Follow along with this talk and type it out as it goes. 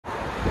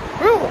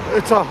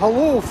It's a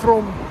hello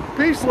from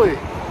Paisley.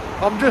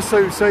 I'm just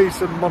outside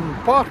St Mirren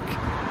Park.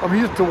 I'm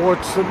here to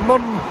watch St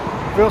Mirren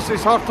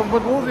versus Heart of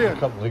Midlothian.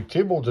 Current league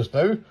table just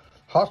now.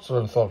 Hearts are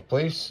in 3rd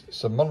place,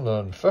 St Mirren are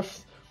in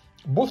 5th.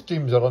 Both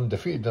teams are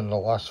undefeated in the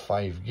last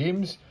 5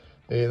 games.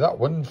 That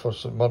win for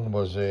St Mirren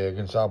was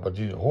against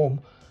Aberdeen at home,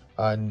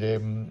 and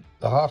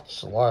the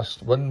Hearts'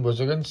 last win was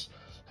against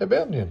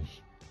Hibernian.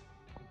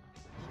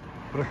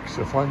 Bricks,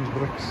 the fans'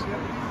 bricks,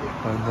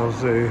 and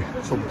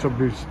there's some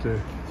tributes to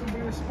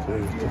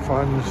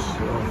fans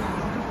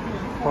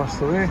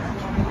passed away.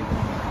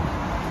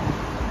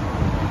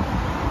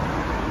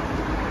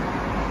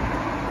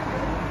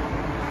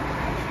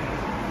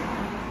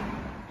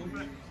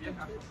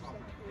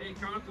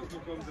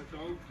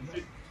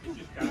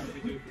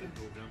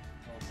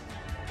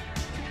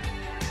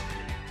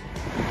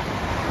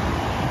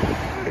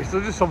 So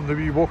just something to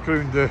wee walk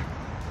around the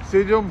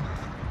stadium.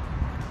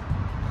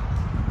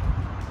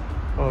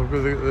 I've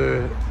got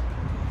in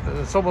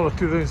the summer of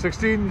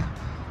 2016,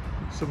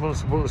 St Mirren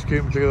supporters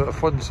came together to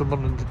fund St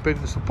Mirren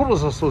Independent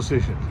Supporters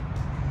Association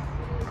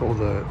called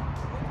the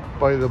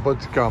Buy the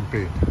Buds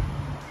campaign.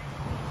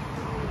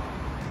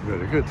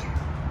 Very good.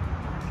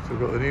 So we've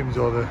got the names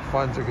of the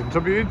fans that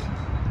contributed.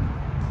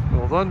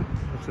 Well done.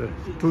 It's a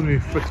Tony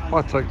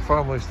Fitzpatrick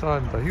family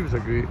stand. He was a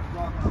great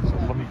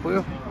St Mirren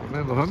player. I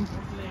remember him.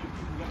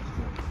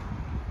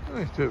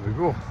 Right, there we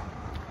go.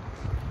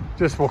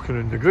 Just walking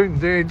around the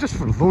ground. Just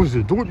for those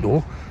who don't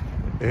know,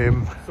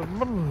 St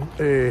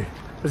Mirren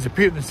is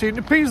appearing in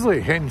St Paisley,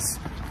 hence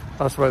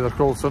that's why they're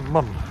called St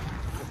Mirren.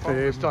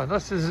 Stand.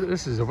 This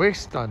is the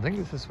west stand. I think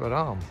this is where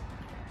I am.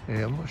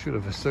 I'm not sure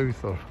if it's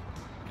south or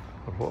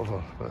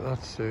whatever, but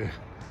that's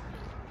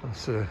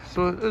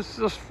so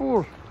there's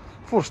four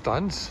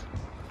stands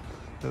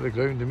at the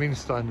ground. The main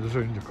stand is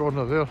around the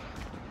corner there.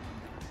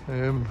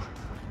 I'll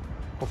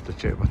have to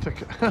check my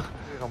ticket.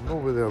 I'm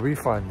not with the away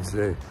fans.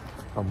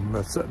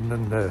 I'm sitting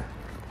in the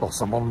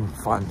St Mirren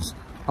fans.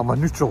 I'm a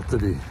neutral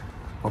today.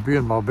 I'll be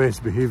in my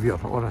best behaviour,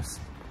 honest.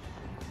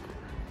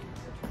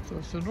 So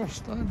it's the north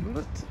stand, with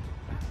it?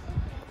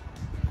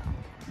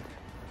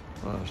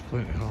 There's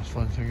plenty of Hearts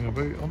fans hanging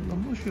about.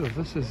 I'm not sure if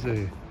this is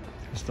the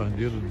stand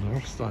here in the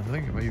north stand. I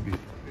think it might be.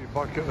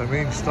 Back at the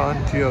main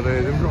stand here,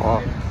 they've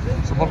got a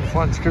St Mirren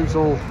Fans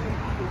Council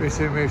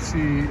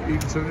SMFC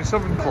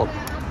 1877 club.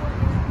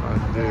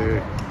 And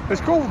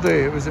it's called,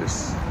 it's the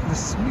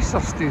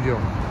Smyser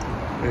Stadium.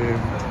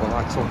 Well,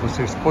 that's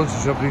obviously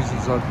sponsorship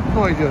reasons. I have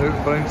no idea how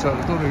to pronounce that.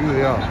 I don't know who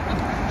they are.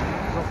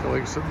 I feel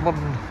like St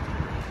Mirren.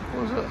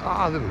 What was it?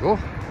 Ah, there we go.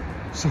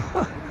 So,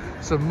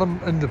 St Mirren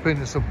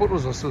Independent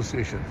Supporters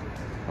Association.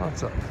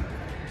 That's it.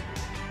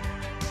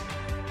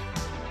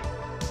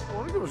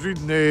 Well, I think I was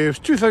reading. It was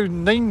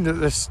 2009 that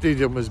this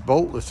stadium was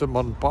built, the St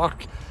Mirren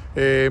Park.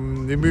 They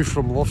moved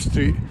from Love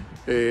Street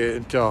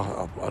into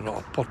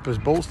a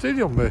purpose-built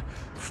stadium with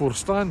 4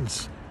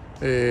 stands.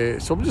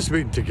 So I'm just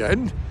waiting to get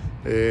in.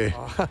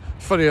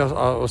 Funny, I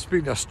was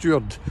speaking to a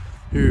steward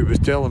who was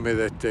telling me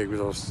that I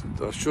was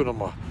showing him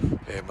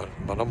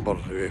my number,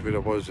 where I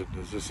was, and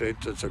there's this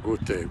entrance I go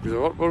to, because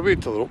we're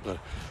waiting till they're opening.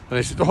 And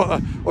I said,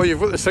 oh, you've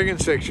got the singing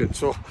section,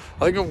 so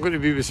I think I'm going to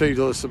be beside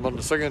all the St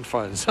Mirren singing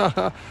fans.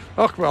 Oh,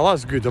 well,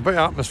 that's good, a bit of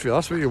atmosphere,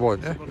 that's what you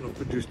want. I've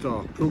produced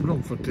a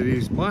programme for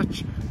today's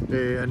match,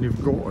 and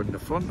you've got on the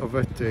front of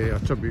it a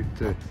tribute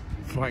to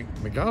Frank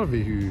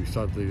McGarvey, who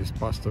sadly just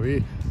passed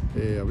away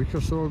a week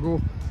or so ago,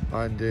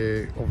 and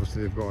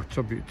obviously they've got a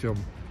tribute to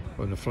him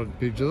on the front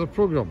page of their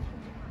programme.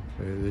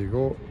 There you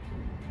go,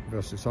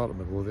 versus Heart of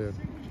Midlothian.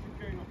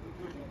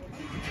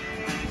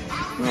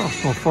 Well,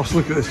 that's my first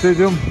look at the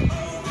stadium.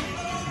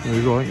 There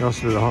you go, I think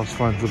that's where the Hearts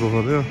fans are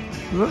over there. Is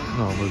it?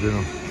 No, maybe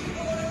not.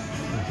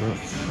 There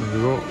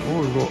we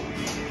go.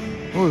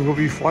 We've got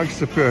wee flags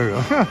to put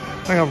out. I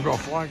think I've got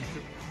a flag.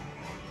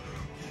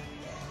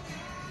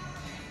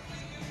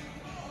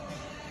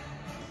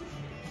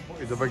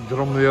 The big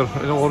drum there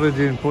and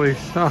already in place.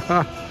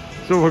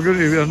 So we're going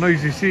to be a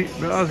noisy seat,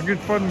 but that's good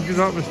fun, good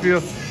atmosphere,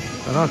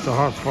 and that's the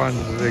Hearts fans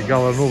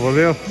gathering over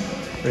there.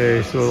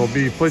 So there'll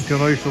be plenty of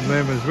noise from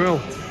them as well.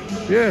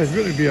 Yeah, it's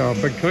going to be a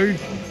big crowd.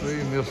 Right,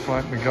 and there's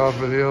Frank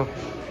McGarvey there,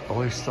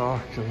 Billy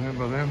Stark, I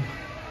remember them.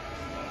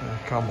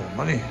 Campbell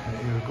Money,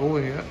 he was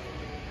goalie yet.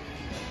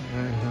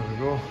 There we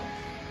go.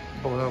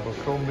 Billy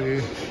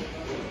Abercrombie.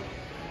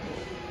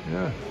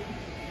 Yeah.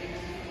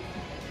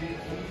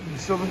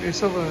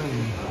 77.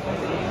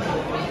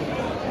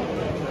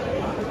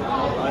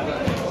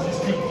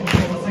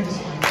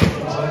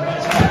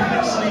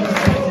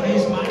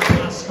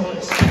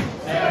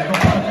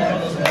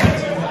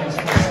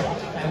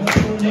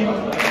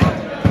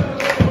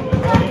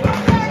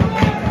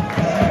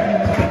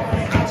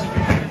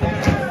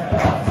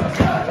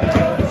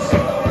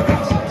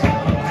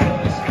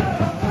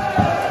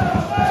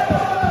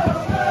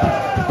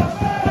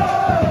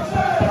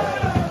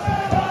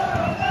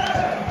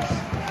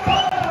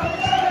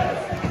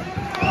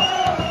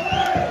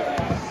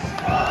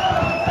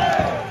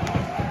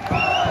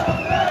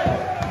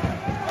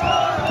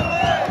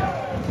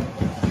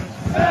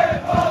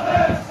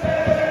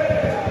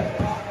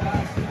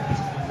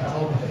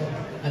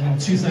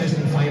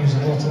 2005 was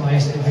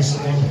immortalised in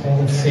his Long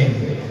Hall of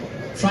Fame.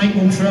 Frank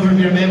will forever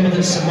be remembered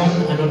at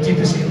Simon, and our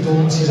deepest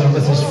condolences are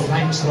with his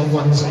Frank's loved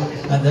ones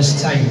at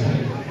this time.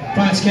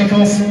 Prior to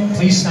kick-off,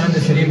 please stand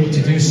if you're able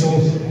to do so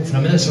for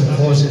a minute's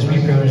applause as we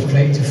pay our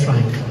respect to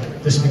Frank.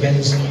 This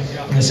begins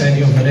in the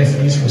sounding of the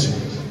referee's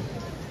whistle.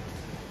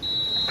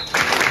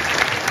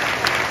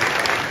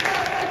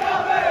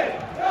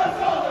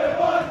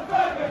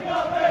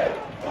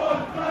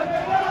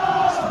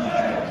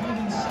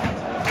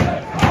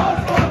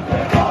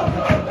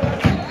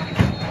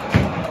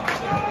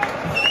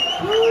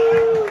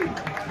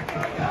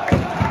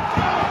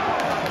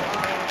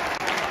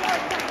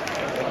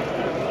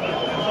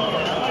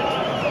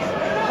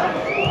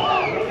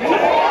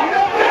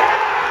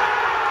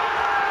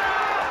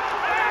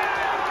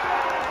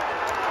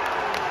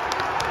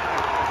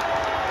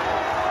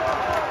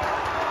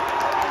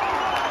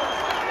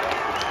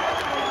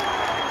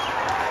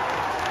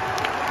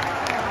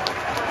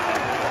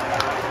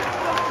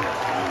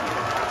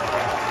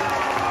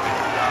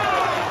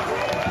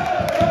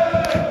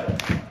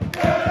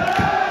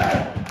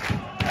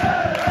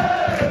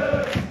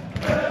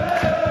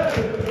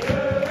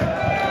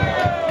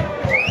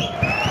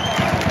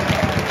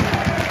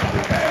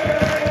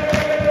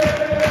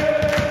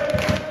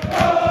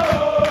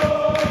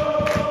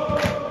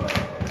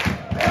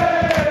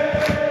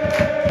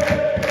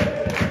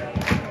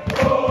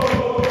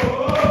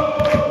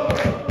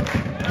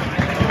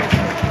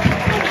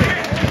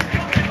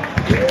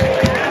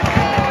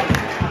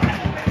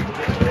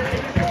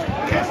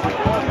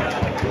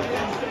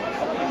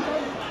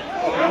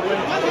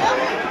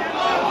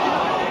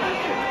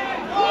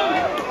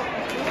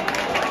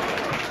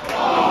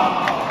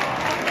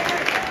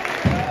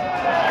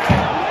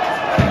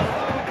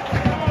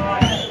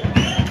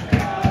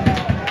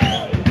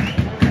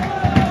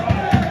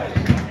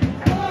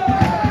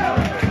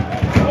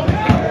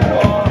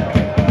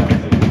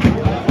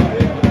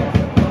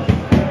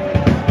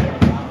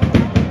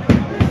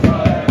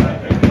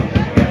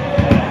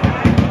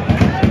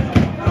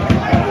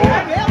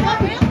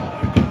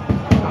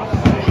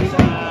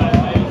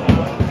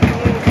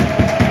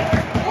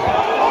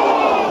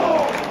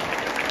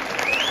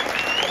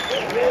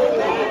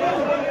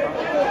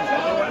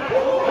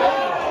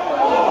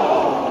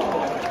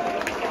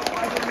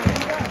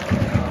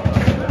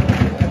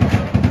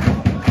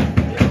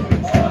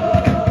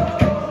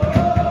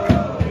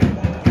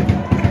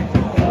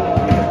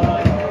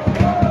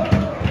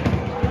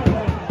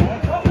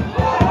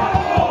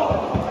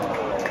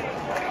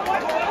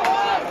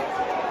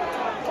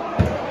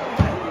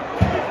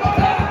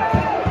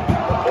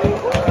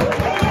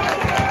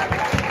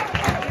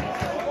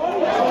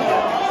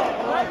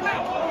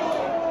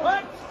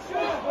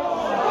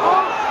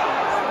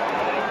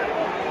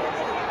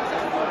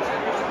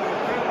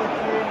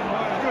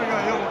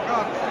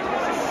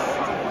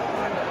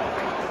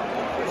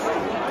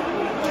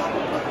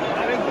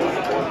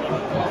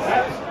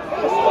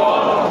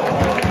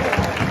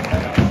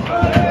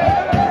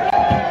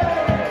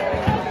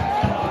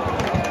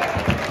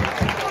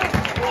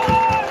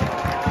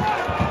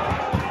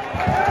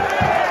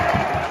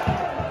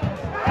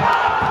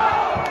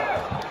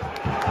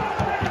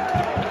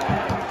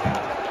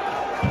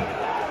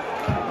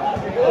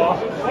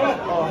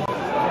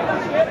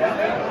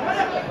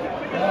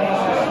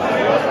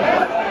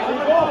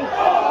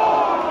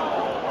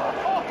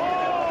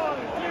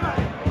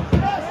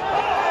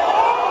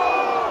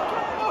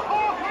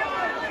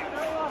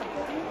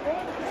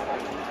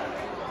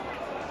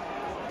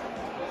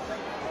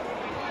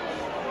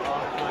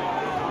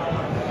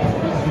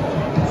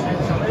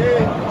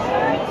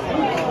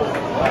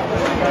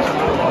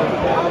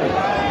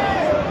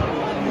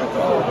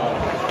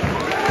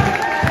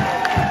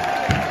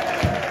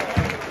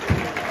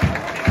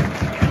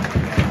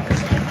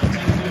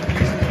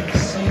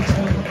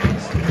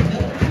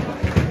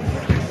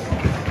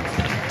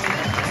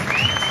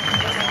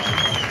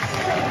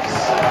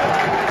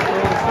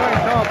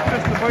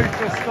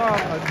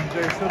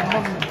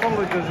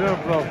 Fully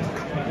deserved a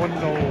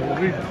 1-0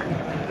 lead.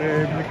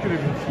 They could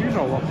have been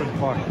 3-0 up in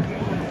fact.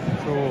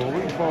 So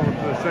looking forward to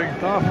the second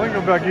half. I think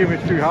it'll be a game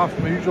of two halves,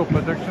 my usual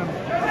prediction.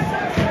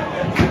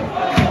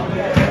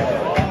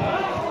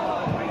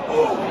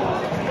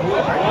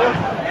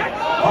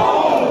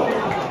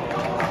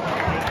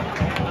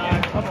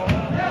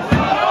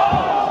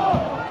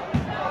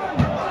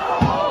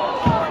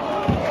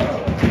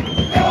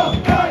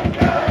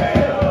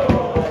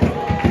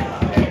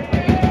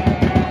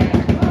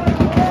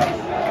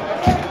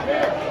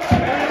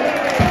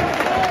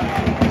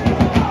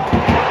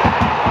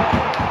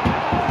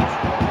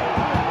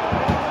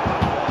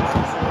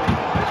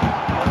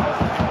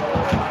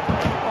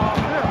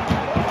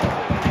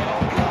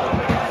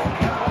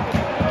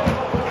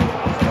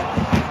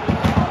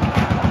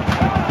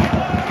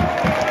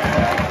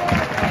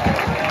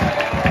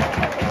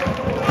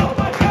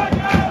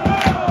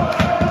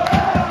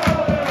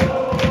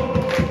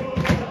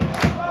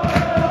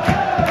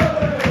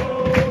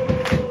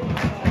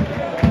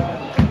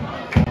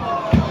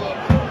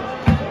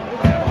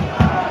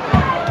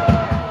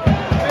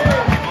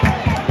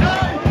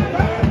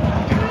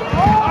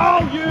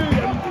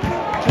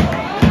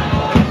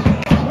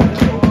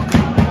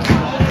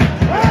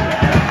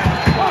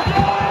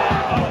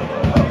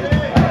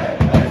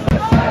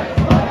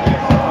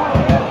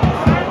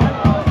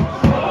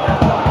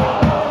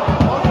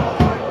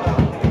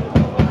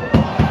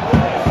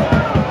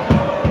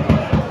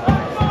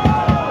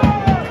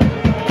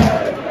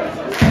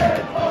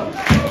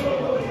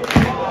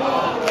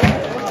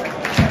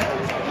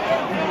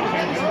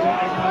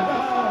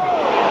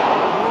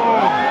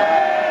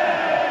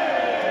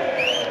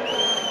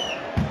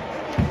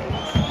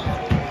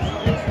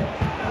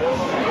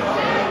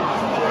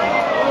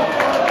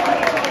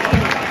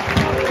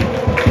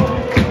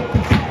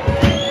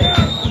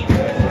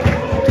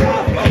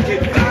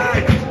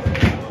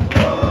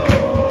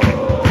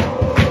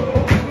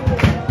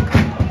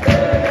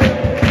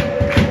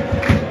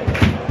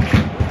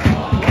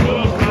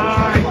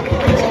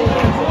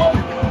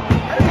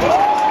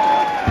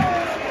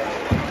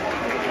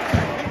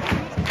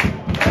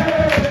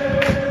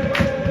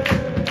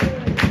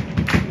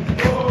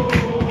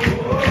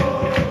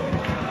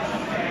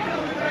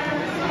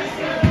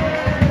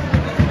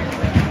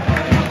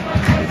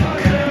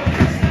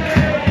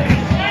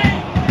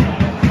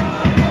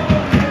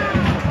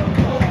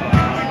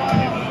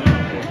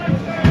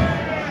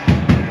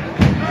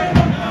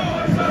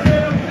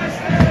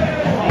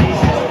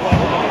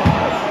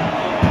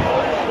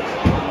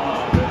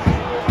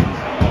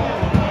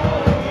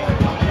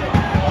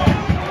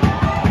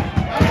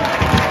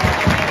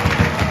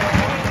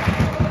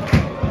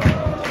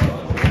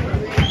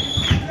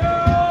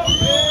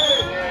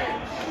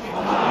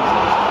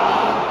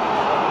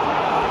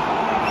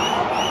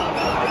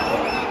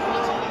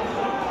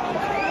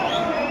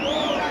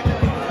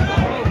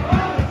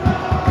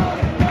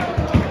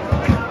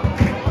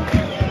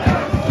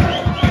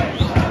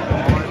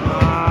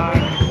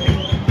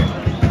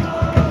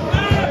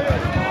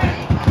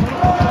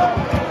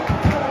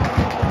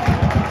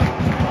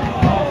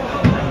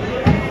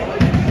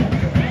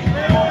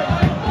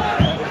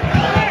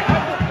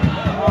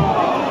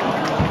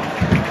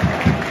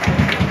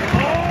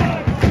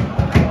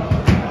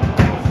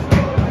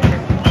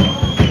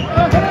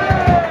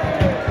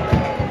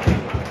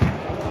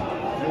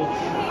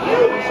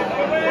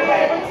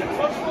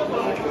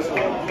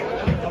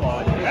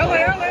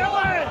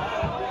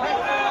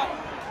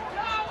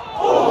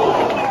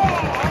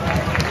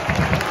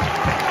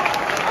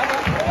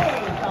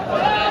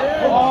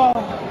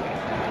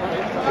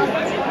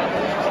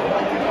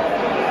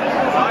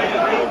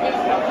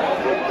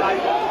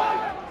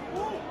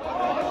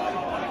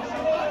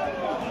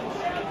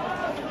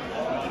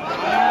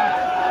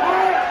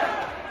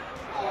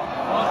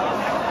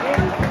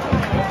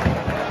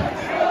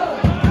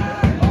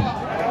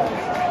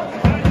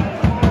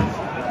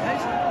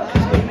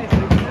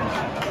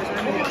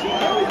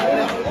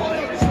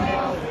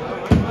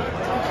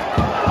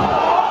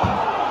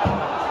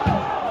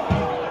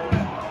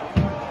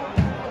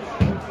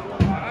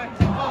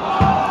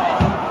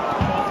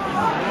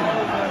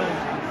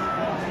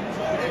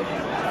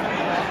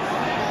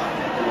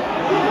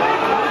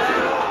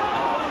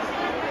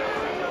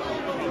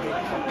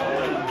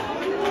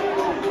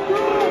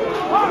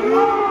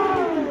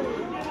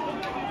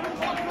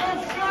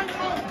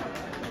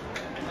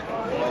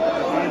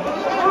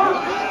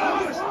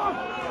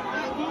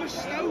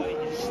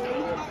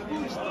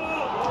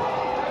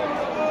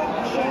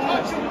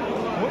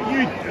 What are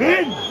you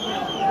doing?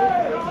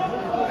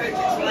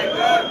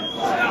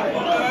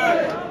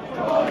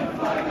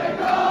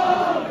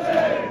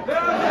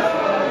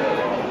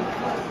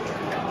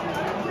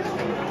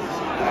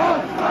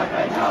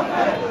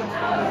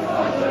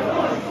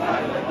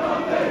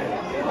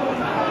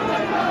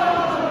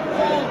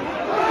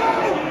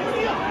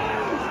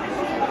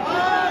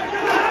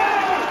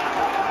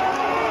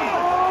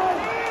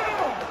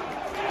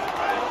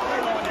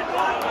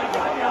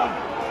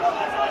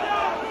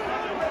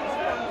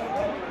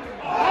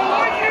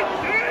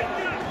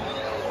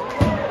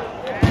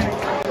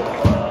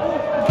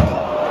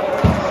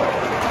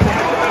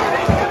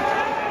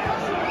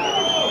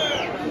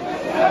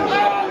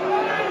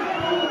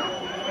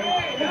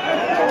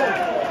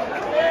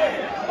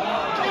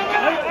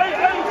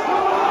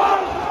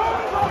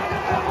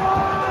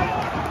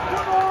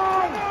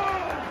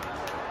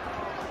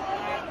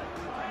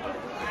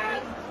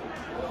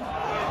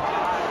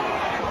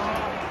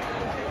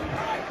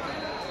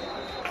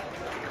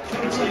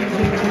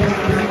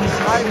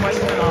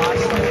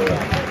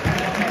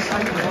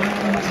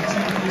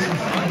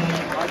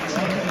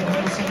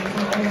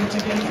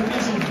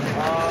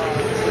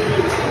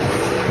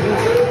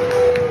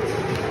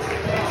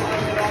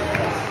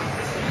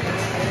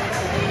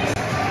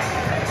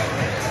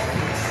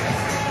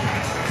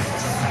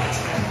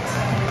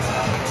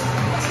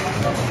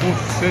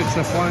 Both sets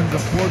of fans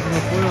applauding the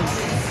players.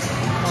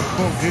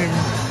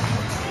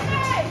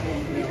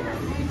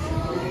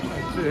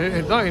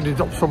 That ended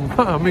up some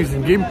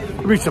amazing game.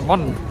 Recent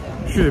one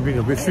should have been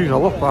about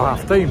 3-0 up at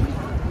half time.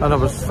 And I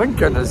was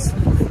thinking as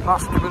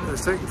Hearts came into the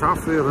second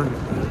half there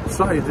and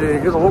started to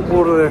get a lot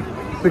more of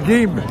the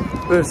game,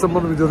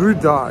 someone would have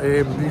ruled that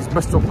these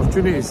missed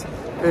opportunities.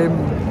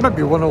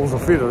 Maybe 1-0 was a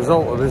fair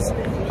result.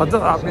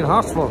 I mean,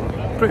 Hearts were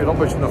pretty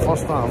rubbish in the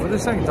first half. In the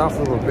second half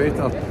they were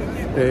better,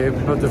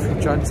 had a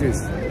few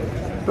chances.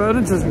 But an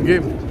interesting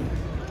game.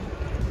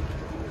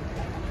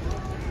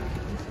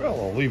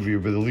 Well, I'll leave you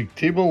with the league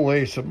table.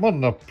 St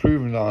Mirren have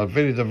proven a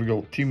very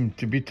difficult team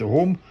to beat at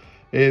home.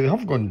 They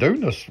have gone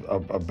down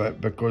a bit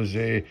because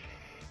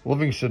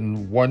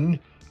Livingston won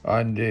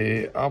and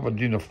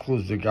Aberdeen have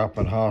closed the gap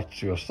on Hearts,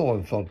 who are still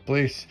in third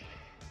place.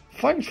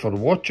 Thanks for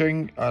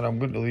watching, and I'm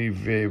going to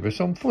leave with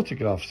some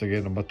photographs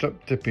again on my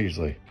trip to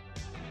Paisley.